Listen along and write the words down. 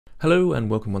Hello and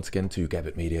welcome once again to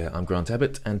Gabbett Media. I'm Grant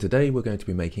Abbott and today we're going to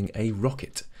be making a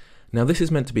rocket. Now this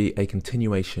is meant to be a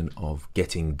continuation of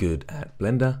getting good at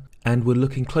Blender, and we're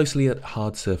looking closely at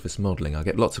hard surface modeling. I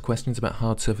get lots of questions about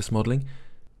hard surface modeling,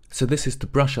 so this is to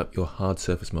brush up your hard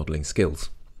surface modeling skills.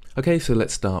 Okay, so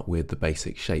let's start with the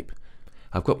basic shape.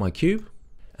 I've got my cube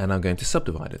and I'm going to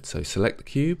subdivide it. So select the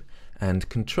cube and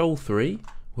Control 3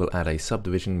 will add a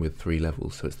subdivision with 3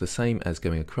 levels. So it's the same as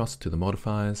going across to the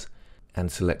modifiers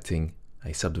and selecting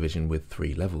a subdivision with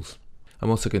 3 levels. I'm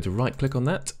also going to right click on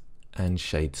that and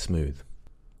shade smooth.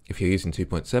 If you're using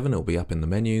 2.7, it'll be up in the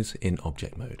menus in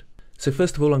object mode. So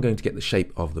first of all, I'm going to get the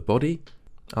shape of the body.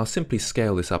 I'll simply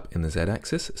scale this up in the Z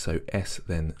axis, so S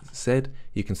then Z.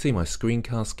 You can see my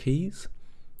screencast keys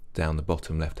down the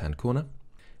bottom left hand corner,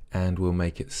 and we'll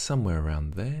make it somewhere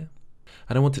around there.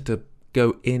 And I want it to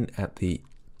go in at the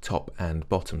top and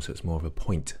bottom, so it's more of a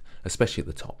point, especially at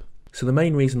the top. So the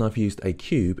main reason I've used a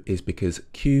cube is because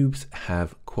cubes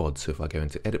have quads. So if I go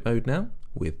into edit mode now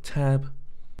with tab,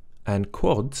 and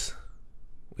quads,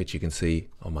 which you can see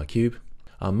on my cube,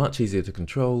 are much easier to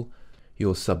control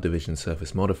your subdivision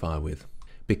surface modifier with,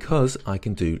 because I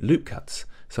can do loop cuts.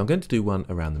 So I'm going to do one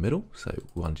around the middle, so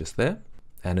one just there,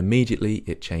 and immediately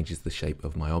it changes the shape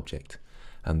of my object.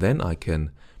 And then I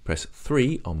can press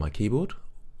 3 on my keyboard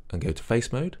and go to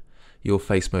face mode. Your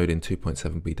face mode in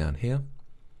 2.7 will be down here.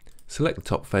 Select the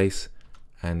top face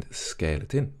and scale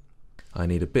it in. I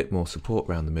need a bit more support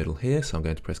around the middle here, so I'm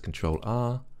going to press Ctrl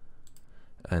R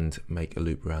and make a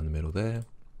loop around the middle there.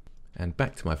 And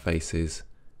back to my faces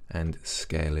and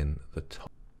scale in the top.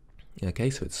 Okay,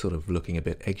 so it's sort of looking a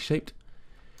bit egg-shaped.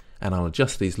 And I'll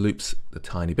adjust these loops a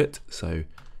tiny bit. So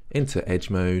into edge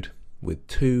mode with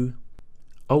 2,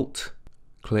 Alt,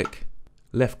 click,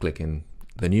 left click in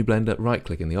the new Blender, right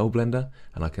click in the old Blender,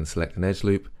 and I can select an edge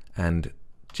loop, and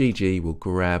GG will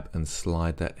grab and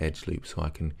slide that edge loop so I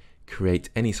can create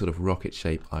any sort of rocket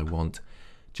shape I want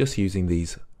just using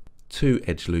these 2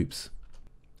 edge loops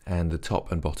and the top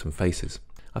and bottom faces.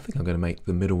 I think I'm going to make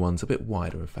the middle ones a bit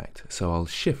wider, in fact. So I'll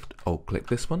shift alt click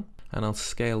this one and I'll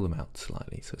scale them out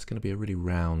slightly. So it's going to be a really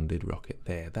rounded rocket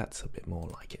there. That's a bit more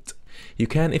like it. You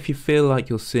can, if you feel like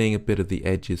you're seeing a bit of the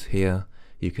edges here,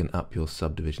 you can up your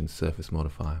subdivision surface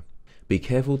modifier. Be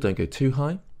careful, don't go too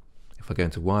high. If I go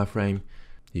into wireframe,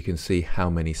 you can see how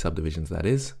many subdivisions that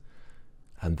is,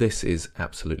 and this is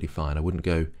absolutely fine. I wouldn't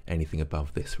go anything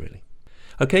above this really.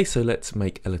 Okay, so let's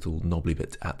make a little knobbly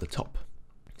bit at the top.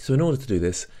 So in order to do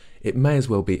this, it may as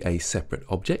well be a separate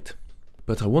object,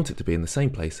 but I want it to be in the same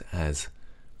place as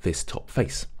this top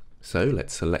face. So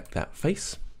let's select that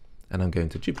face, and I'm going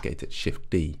to duplicate it, Shift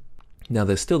D. Now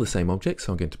there's still the same object,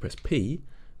 so I'm going to press P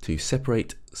to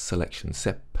separate selection,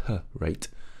 separate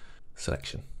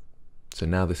selection. So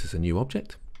now this is a new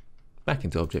object, back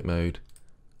into object mode,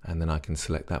 and then I can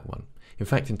select that one. In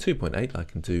fact, in 2.8 I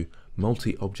can do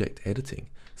multi-object editing.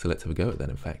 So let's have a go at that,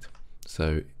 in fact.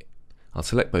 So I'll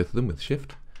select both of them with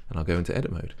Shift, and I'll go into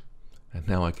edit mode. And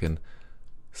now I can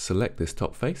select this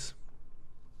top face,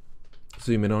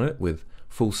 zoom in on it with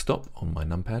full stop on my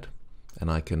numpad,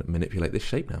 and I can manipulate this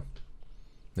shape now.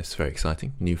 This is very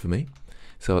exciting, new for me.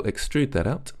 So I'll extrude that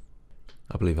out.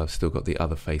 I believe I've still got the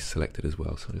other face selected as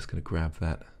well, so I'm just going to grab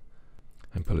that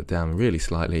and pull it down really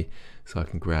slightly so I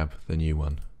can grab the new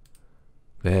one.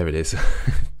 There it is.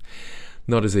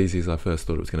 Not as easy as I first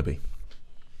thought it was going to be.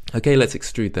 Okay, let's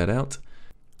extrude that out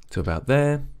to about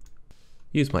there.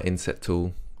 Use my inset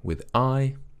tool with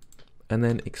I, and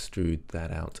then extrude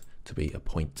that out to be a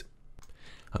point.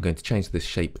 I'm going to change this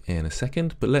shape in a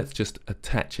second, but let's just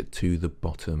attach it to the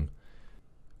bottom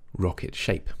rocket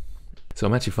shape. So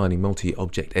I'm actually finding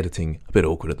multi-object editing a bit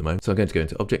awkward at the moment. So I'm going to go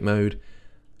into object mode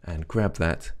and grab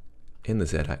that in the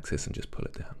Z axis and just pull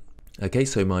it down. Okay,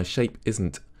 so my shape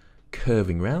isn't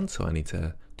curving round, so I need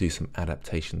to do some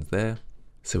adaptations there.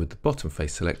 So with the bottom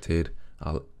face selected,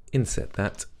 I'll inset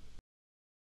that.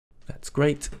 That's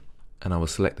great. And I will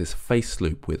select this face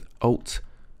loop with Alt,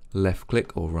 left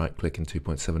click or right click in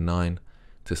 2.79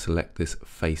 to select this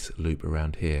face loop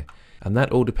around here. And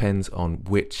that all depends on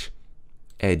which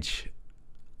edge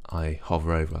I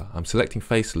hover over. I'm selecting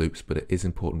face loops, but it is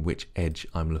important which edge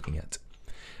I'm looking at.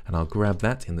 And I'll grab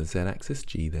that in the Z axis,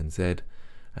 G then Z,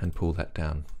 and pull that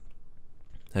down.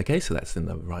 Okay, so that's in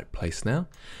the right place now.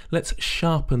 Let's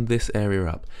sharpen this area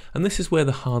up. And this is where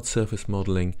the hard surface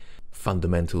modeling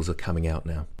fundamentals are coming out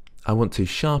now. I want to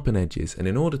sharpen edges, and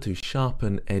in order to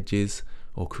sharpen edges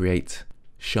or create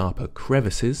sharper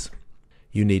crevices,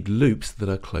 you need loops that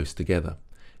are close together.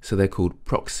 So they're called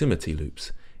proximity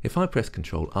loops. If I press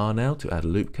Ctrl R now to add a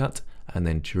loop cut and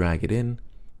then drag it in,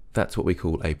 That's what we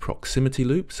call a proximity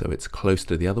loop, so it's close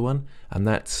to the other one, and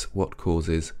that's what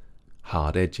causes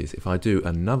hard edges. If I do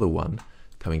another one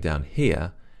coming down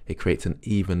here, it creates an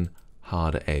even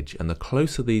harder edge, and the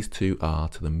closer these two are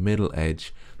to the middle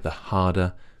edge, the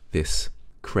harder this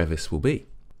crevice will be.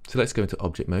 So let's go into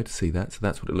object mode to see that. So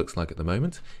that's what it looks like at the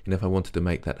moment, and if I wanted to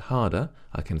make that harder,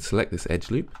 I can select this edge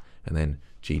loop and then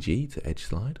GG to edge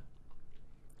slide.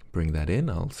 Bring that in.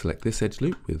 I'll select this edge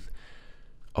loop with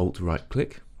Alt right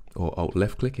click or Alt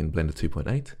left click in Blender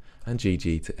 2.8 and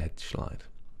GG to edge slide.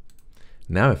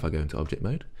 Now if I go into object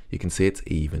mode, you can see it's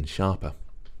even sharper.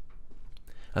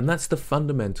 And that's the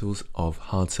fundamentals of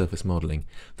hard surface modeling.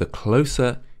 The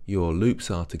closer your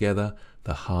loops are together,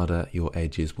 the harder your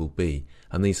edges will be.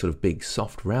 And these sort of big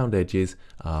soft round edges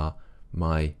are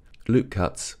my loop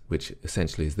cuts, which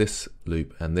essentially is this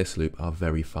loop and this loop are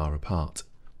very far apart.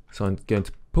 So I'm going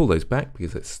to pull those back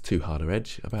because it's too hard an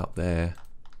edge, about there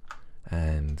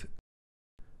and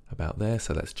about there,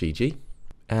 so that's GG.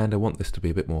 And I want this to be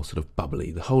a bit more sort of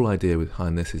bubbly. The whole idea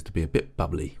behind this is to be a bit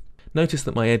bubbly. Notice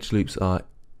that my edge loops are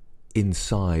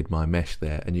inside my mesh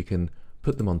there, and you can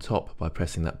put them on top by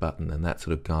pressing that button, and that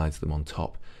sort of guides them on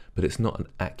top. But it's not an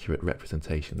accurate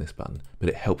representation, this button, but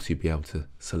it helps you be able to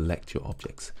select your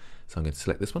objects. So I'm going to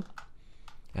select this one,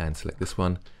 and select this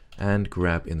one, and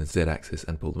grab in the Z axis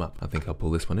and pull them up. I think I'll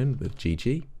pull this one in with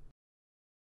GG.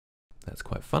 That's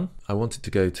quite fun. I wanted to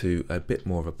go to a bit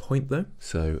more of a point though,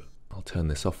 so I'll turn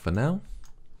this off for now,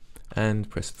 and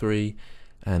press 3,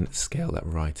 and scale that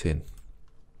right in.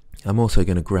 I'm also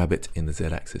going to grab it in the Z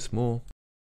axis more,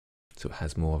 so it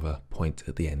has more of a point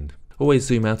at the end. Always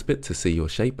zoom out a bit to see your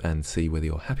shape and see whether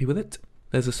you're happy with it.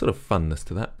 There's a sort of funness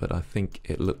to that, but I think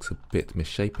it looks a bit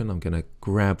misshapen. I'm going to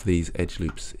grab these edge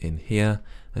loops in here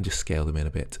and just scale them in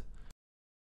a bit.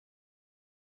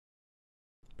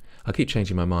 I keep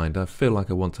changing my mind. I feel like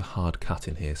I want a hard cut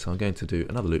in here, so I'm going to do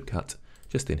another loop cut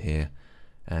just in here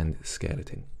and scale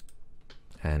it in.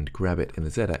 And grab it in the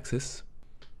Z axis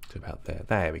to about there.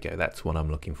 There we go, that's what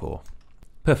I'm looking for.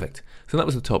 Perfect. So that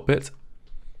was the top bit.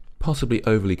 Possibly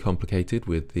overly complicated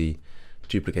with the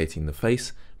duplicating the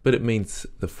face, but it means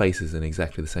the face is in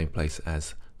exactly the same place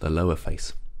as the lower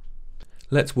face.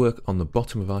 Let's work on the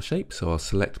bottom of our shape. So I'll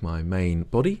select my main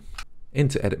body,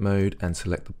 into edit mode and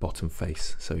select the bottom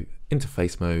face. So into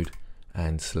face mode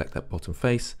and select that bottom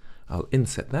face. I'll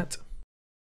inset that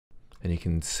and you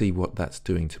can see what that's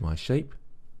doing to my shape.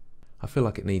 I feel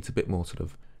like it needs a bit more sort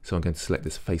of, so I'm going to select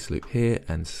this face loop here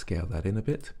and scale that in a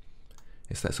bit.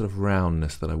 It's that sort of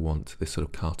roundness that I want, this sort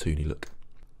of cartoony look.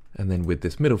 And then with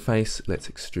this middle face, let's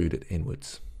extrude it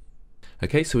inwards.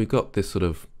 Okay, so we've got this sort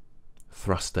of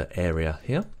thruster area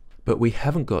here, but we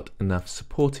haven't got enough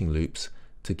supporting loops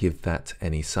to give that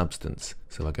any substance.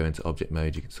 So if I go into object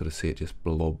mode, you can sort of see it just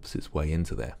blobs its way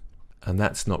into there. And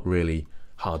that's not really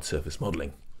hard surface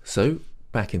modeling. So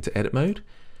back into edit mode,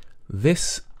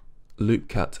 this loop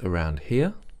cut around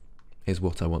here is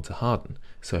what I want to harden.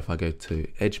 So if I go to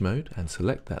edge mode and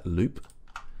select that loop,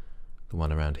 the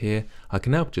one around here, I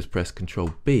can now just press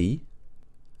Ctrl B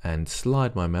and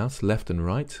slide my mouse left and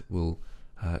right will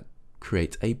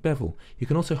create a bevel. You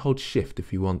can also hold shift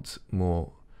if you want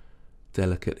more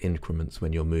delicate increments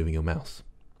when you're moving your mouse.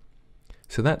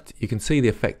 So that you can see the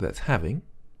effect that's having,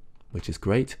 which is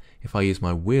great. If I use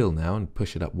my wheel now and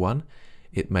push it up 1,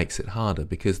 it makes it harder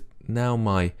because now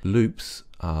my loops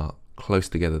are close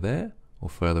together there or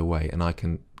further away, and I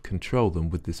can control them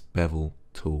with this bevel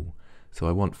tool. So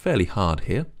I want fairly hard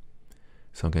here,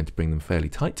 so I'm going to bring them fairly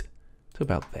tight to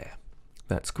about there.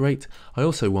 That's great. I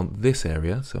also want this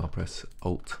area, so I'll press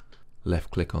Alt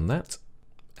left click on that,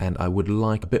 and I would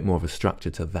like a bit more of a structure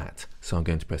to that. So I'm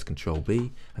going to press Ctrl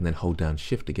B and then hold down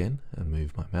Shift again and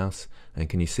move my mouse, and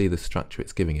can you see the structure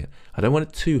it's giving it? I don't want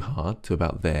it too hard to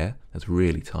about there, that's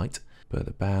really tight, but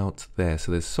about there.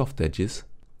 So there's soft edges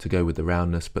to go with the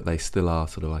roundness, but they still are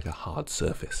sort of like a hard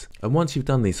surface. And once you've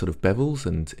done these sort of bevels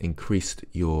and increased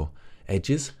your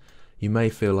edges, you may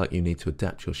feel like you need to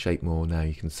adapt your shape more. Now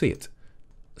you can see it.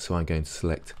 So I'm going to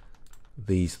select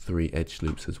these 3 edge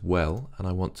loops as well, and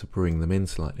I want to bring them in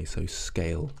slightly, so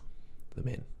scale them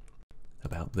in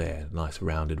about there. Nice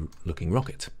rounded looking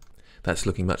rocket. That's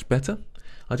looking much better.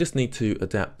 I just need to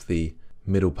adapt the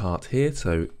middle part here,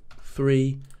 so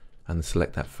 3 and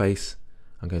select that face.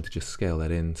 I'm going to just scale that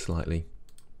in slightly,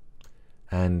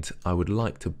 and I would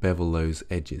like to bevel those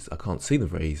edges. I can't see them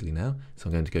very easily now, so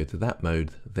I'm going to go to that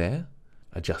mode there,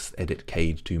 adjust edit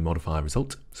cage to modify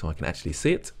result so I can actually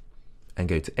see it, and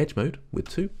go to edge mode with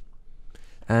 2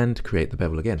 and create the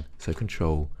bevel again. So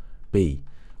Ctrl B,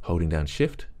 holding down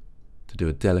Shift to do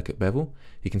a delicate bevel.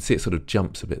 You can see it sort of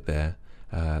jumps a bit there.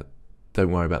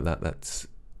 Don't worry about that, that's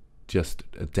just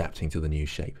adapting to the new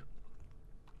shape.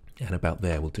 And about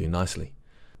there will do nicely.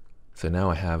 So now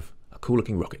I have a cool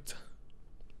looking rocket.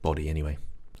 Body anyway.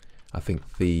 I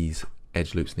think these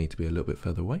edge loops need to be a little bit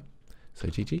further away. So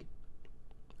GG.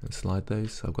 And slide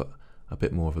those. So I've got a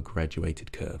bit more of a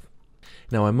graduated curve.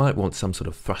 Now I might want some sort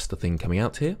of thruster thing coming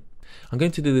out here. I'm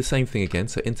going to do the same thing again,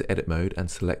 so into edit mode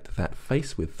and select that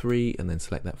face with 3 and then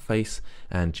select that face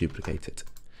and duplicate it.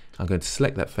 I'm going to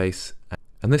select that face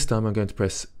and this time I'm going to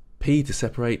press P to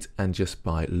separate and just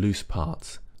by loose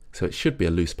parts. So it should be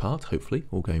a loose part, hopefully,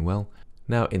 all going well.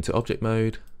 Now into object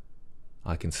mode,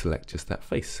 I can select just that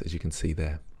face, as you can see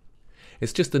there.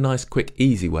 It's just a nice, quick,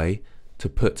 easy way to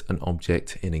put an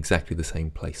object in exactly the same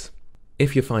place.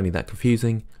 If you're finding that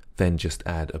confusing, then just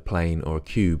add a plane or a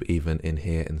cube even in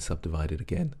here and subdivide it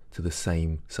again to the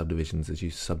same subdivisions as you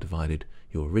subdivided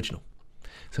your original.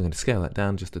 So I'm going to scale that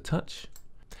down just a touch.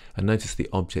 And notice the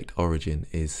object origin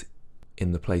is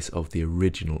in the place of the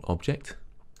original object.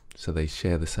 So they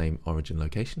share the same origin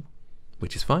location,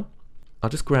 which is fine. I'll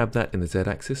just grab that in the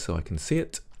Z-axis so I can see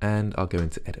it, and I'll go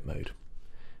into edit mode.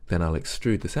 Then I'll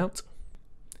extrude this out.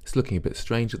 It's looking a bit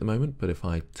strange at the moment, but if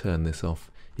I turn this off,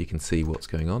 you can see what's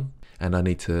going on. And I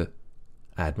need to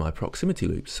add my proximity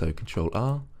loops. So Control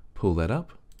R, pull that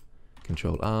up,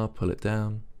 Control R, pull it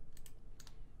down,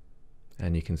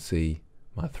 and you can see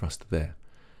my thruster there.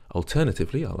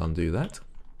 Alternatively, I'll undo that.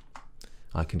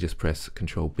 I can just press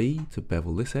Control B to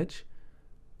bevel this edge,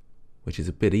 which is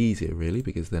a bit easier really,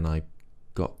 because then I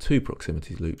got 2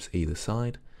 proximity loops either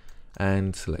side,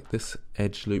 and select this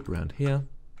edge loop around here,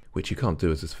 which you can't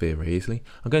do as a sphere very easily.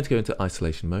 I'm going to go into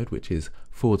isolation mode, which is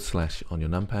 / on your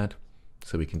numpad,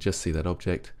 so we can just see that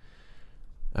object.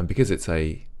 And because it's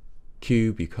a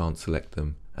cube, you can't select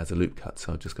them as a loop cut,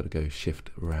 so I've just got to go shift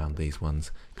around these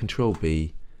ones, Control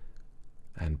B,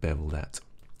 and bevel that.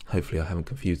 Hopefully I haven't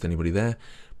confused anybody there,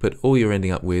 but all you're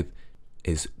ending up with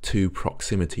is 2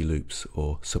 proximity loops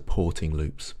or supporting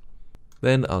loops.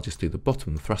 Then I'll just do the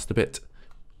bottom thruster bit,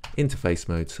 interface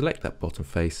mode, select that bottom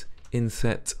face,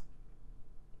 inset,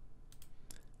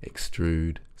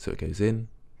 extrude so it goes in,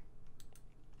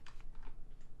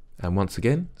 and once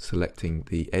again selecting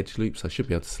the edge loops. I should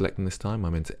be able to select them this time.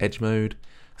 I'm into edge mode,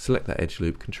 select that edge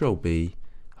loop, Control B,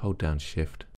 hold down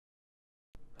Shift,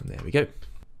 and there we go.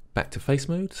 Back to face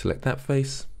mode, select that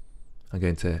face. I'm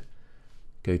going to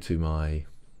go to my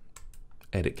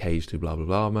edit cage to blah blah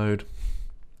blah mode,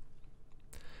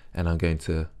 and I'm going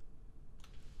to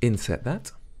inset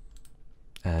that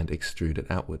and extrude it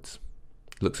outwards.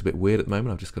 It looks a bit weird at the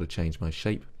moment. I've just got to change my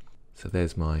shape. So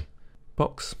there's my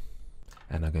box,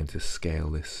 and I'm going to scale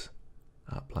this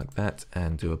up like that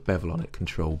and do a bevel on it.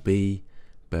 Control B,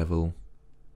 bevel,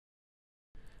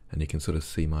 and you can sort of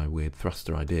see my weird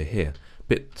thruster idea here.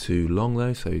 Bit too long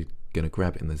though, so you're going to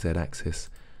grab it in the Z-axis,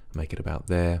 make it about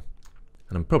there.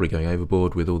 And I'm probably going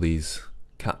overboard with all these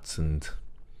cuts and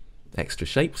extra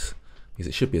shapes, because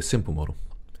it should be a simple model.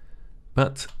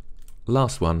 But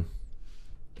last one,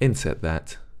 inset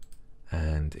that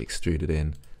and extrude it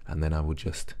in, and then I will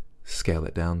just scale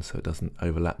it down so it doesn't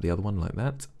overlap the other one like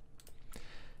that.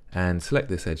 And select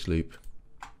this edge loop,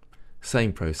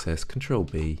 same process, Control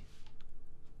B,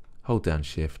 hold down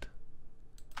Shift,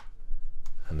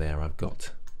 and there I've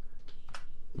got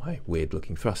my weird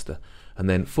looking thruster. And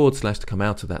then / to come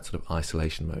out of that sort of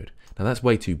isolation mode. Now that's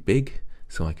way too big,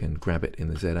 so I can grab it in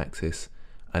the Z-axis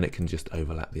and it can just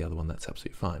overlap the other one. That's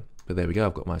absolutely fine. But there we go,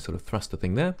 I've got my sort of thruster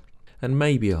thing there, and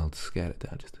maybe I'll scale it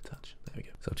down just a touch. There we go.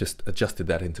 So I've just adjusted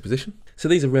that into position. So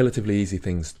these are relatively easy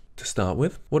things to start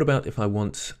with. What about if I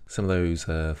want some of those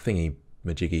thingy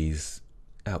majiggies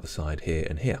out the side here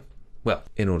and here? Well,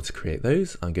 in order to create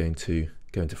those, I'm going to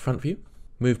go into front view,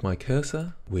 move my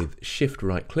cursor with Shift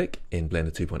right click in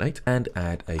Blender 2.8 and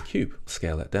add a cube.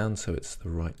 Scale that down so it's the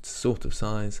right sort of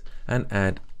size, and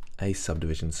add a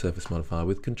subdivision surface modifier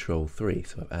with Control 3.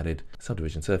 So I've added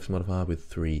subdivision surface modifier with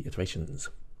 3 iterations.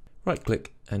 Right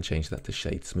click and change that to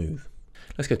shade smooth.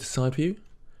 Let's go to side view,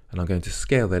 and I'm going to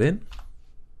scale that in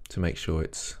to make sure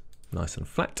it's nice and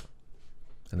flat,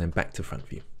 and then back to front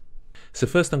view. So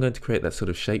first I'm going to create that sort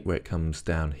of shape where it comes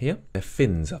down here. They're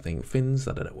fins, I think. Fins,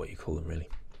 I don't know what you call them really.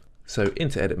 So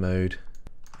into edit mode,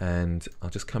 and I'll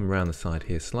just come around the side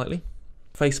here slightly.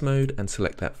 Face mode and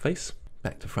select that face.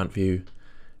 Back to front view,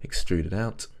 extrude it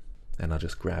out, and I'll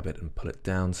just grab it and pull it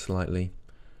down slightly.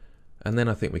 And then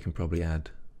I think we can probably add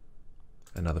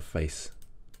another face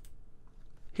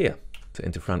here. So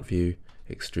into front view,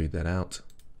 extrude that out,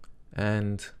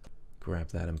 and grab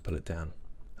that and pull it down.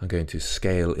 I'm going to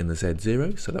scale in the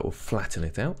Z0, so that will flatten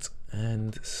it out,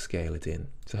 and scale it in.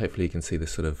 So hopefully you can see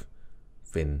this sort of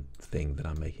fin thing that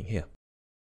I'm making here.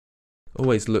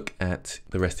 Always look at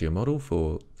the rest of your model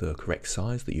for the correct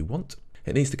size that you want.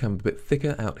 It needs to come a bit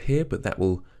thicker out here, but that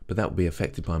will be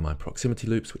affected by my proximity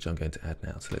loops, which I'm going to add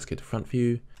now. So let's go to front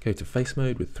view, go to face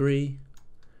mode with 3,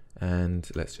 and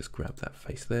let's just grab that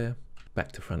face there,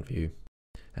 back to front view,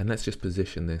 and let's just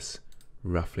position this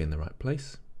roughly in the right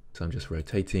place. So I'm just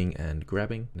rotating and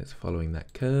grabbing, and it's following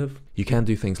that curve. You can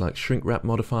do things like shrink wrap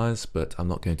modifiers, but I'm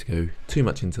not going to go too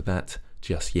much into that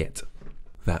just yet.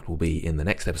 That will be in the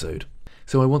next episode.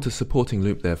 So I want a supporting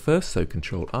loop there first, so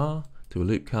Control R, do a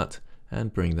loop cut,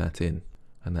 and bring that in.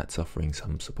 And that's offering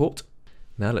some support.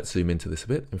 Now let's zoom into this a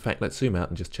bit. In fact, let's zoom out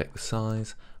and just check the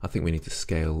size. I think we need to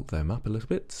scale them up a little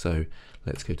bit. So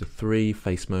let's go to 3,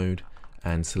 face mode,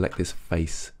 and select this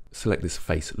face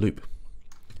loop.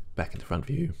 Back into front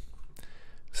view.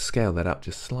 Scale that up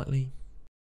just slightly.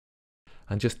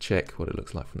 And just check what it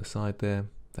looks like from the side there.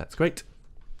 That's great.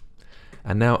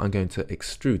 And now I'm going to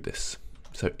extrude this.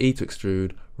 So E to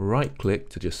extrude, right click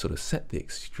to just sort of set the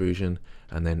extrusion,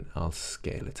 and then I'll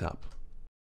scale it up.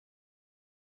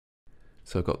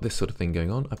 So I've got this sort of thing going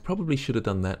on. I probably should have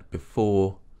done that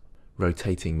before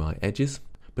rotating my edges,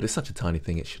 but it's such a tiny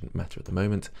thing it shouldn't matter at the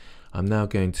moment. I'm now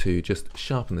going to just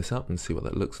sharpen this up and see what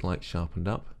that looks like sharpened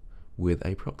up with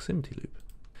a proximity loop.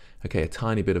 Okay, a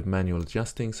tiny bit of manual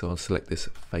adjusting, so I'll select this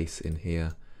face in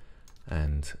here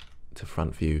and to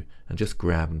front view and just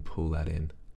grab and pull that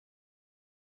in.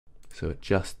 So it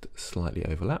just slightly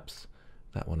overlaps,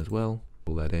 that one as well,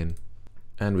 pull that in,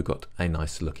 and we've got a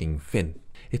nice looking fin.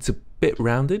 It's a bit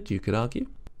rounded, you could argue,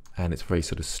 and it's very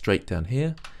sort of straight down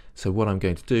here. So what I'm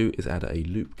going to do is add a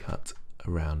loop cut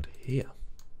around here.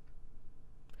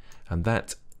 And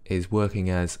that is working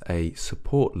as a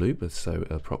support loop, so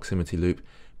a proximity loop,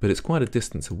 but it's quite a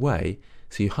distance away,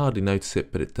 so you hardly notice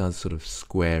it, but it does sort of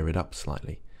square it up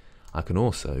slightly. I can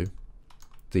also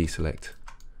deselect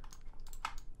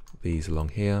these along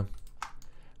here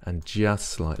and just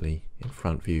slightly in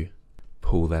front view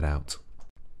pull that out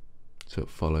so it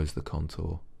follows the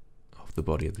contour of the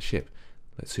body of the ship.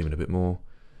 Let's zoom in a bit more,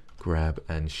 grab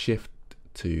and shift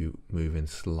to move in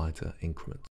slighter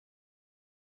increments.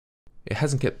 It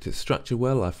hasn't kept its structure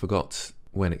well. I forgot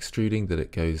when extruding that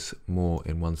it goes more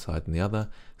in one side than the other,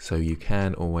 so you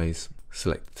can always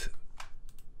select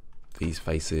these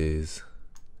faces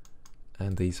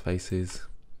and these faces,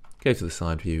 go to the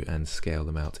side view and scale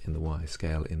them out in the Y,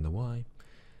 scale in the Y,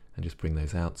 and just bring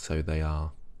those out so they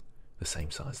are the same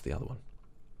size as the other one.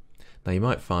 Now you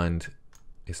might find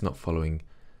it's not following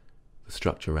the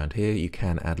structure around here. You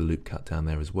can add a loop cut down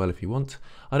there as well if you want.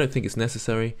 I don't think it's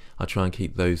necessary. I try and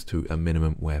keep those to a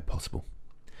minimum where possible.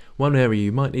 One area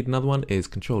you might need another one is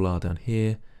Control R down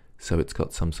here, so it's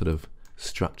got some sort of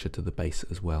structure to the base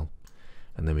as well.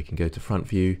 And then we can go to front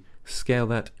view, scale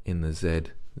that in the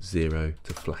Z0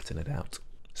 to flatten it out.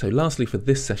 So lastly for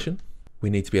this session, we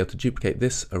need to be able to duplicate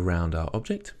this around our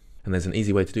object. And there's an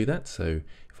easy way to do that. So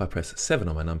if I press 7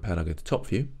 on my numpad, I'll go to top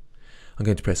view. I'm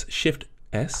going to press Shift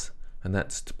S, and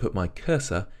that's to put my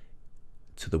cursor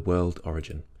to the world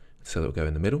origin. So it'll go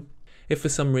in the middle. If for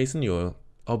some reason your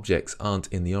objects aren't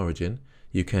in the origin,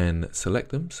 you can select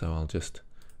them. So I'll just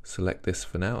select this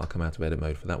for now. I'll come out of edit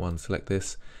mode for that one, select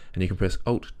this, and you can press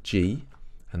Alt G,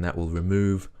 and that will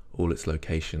remove all its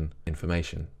location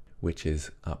information, which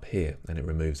is up here, and it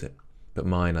removes it. But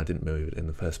mine, I didn't move it in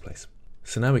the first place.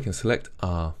 So now we can select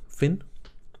our fin,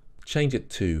 change it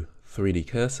to 3D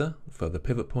cursor for the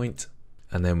pivot point,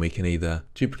 and then we can either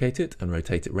duplicate it and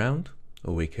rotate it round,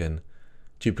 or we can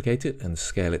duplicate it and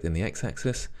scale it in the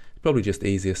x-axis. It's probably just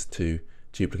easiest to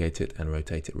duplicate it and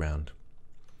rotate it round.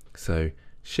 So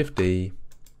Shift D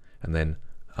and then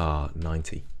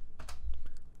R90.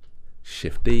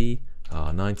 Shift D,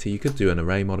 R90. You could do an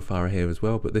array modifier here as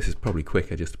well, but this is probably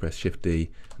quicker just to press Shift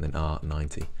D and then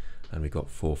R90. And we've got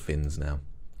 4 fins now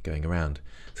going around.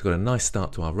 So we've got a nice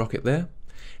start to our rocket there.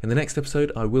 In the next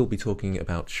episode, I will be talking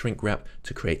about shrink wrap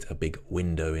to create a big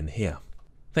window in here.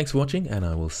 Thanks for watching, and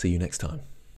I will see you next time.